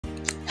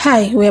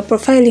Hi, we are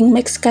profiling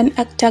Mexican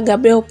actor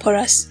Gabriel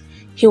Porras.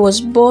 He was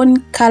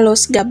born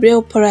Carlos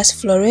Gabriel Porras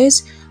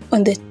Flores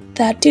on the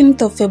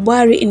 13th of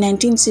February in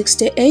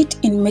 1968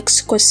 in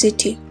Mexico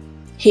City.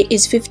 He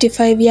is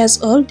 55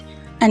 years old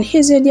and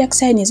his zodiac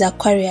sign is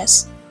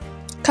Aquarius.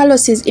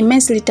 Carlos is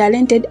immensely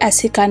talented as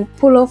he can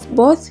pull off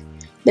both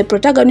the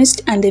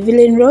protagonist and the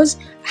villain roles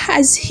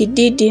as he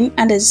did in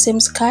Under the Same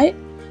Sky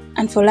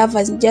and For Love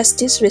and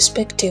Justice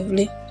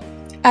respectively.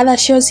 Other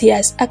shows he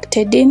has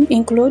acted in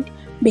include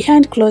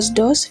Behind Closed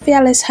Doors,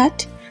 Fearless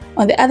Heart,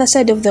 On the Other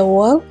Side of the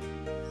Wall,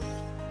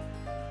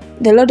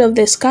 The Lord of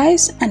the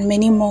Skies, and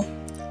many more.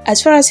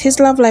 As far as his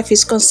love life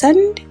is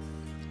concerned,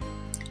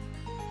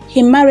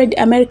 he married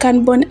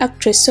American-born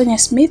actress Sonia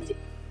Smith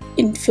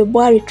in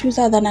February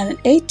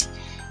 2008.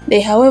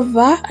 They,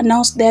 however,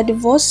 announced their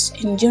divorce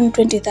in June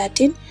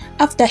 2013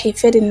 after he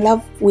fell in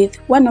love with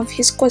one of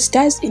his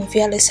co-stars in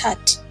Fearless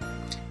Heart.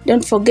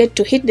 Don't forget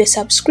to hit the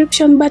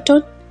subscription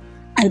button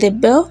and the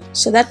bell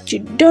so that you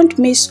don't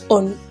miss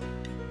on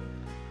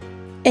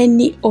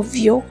any of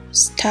your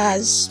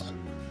stars.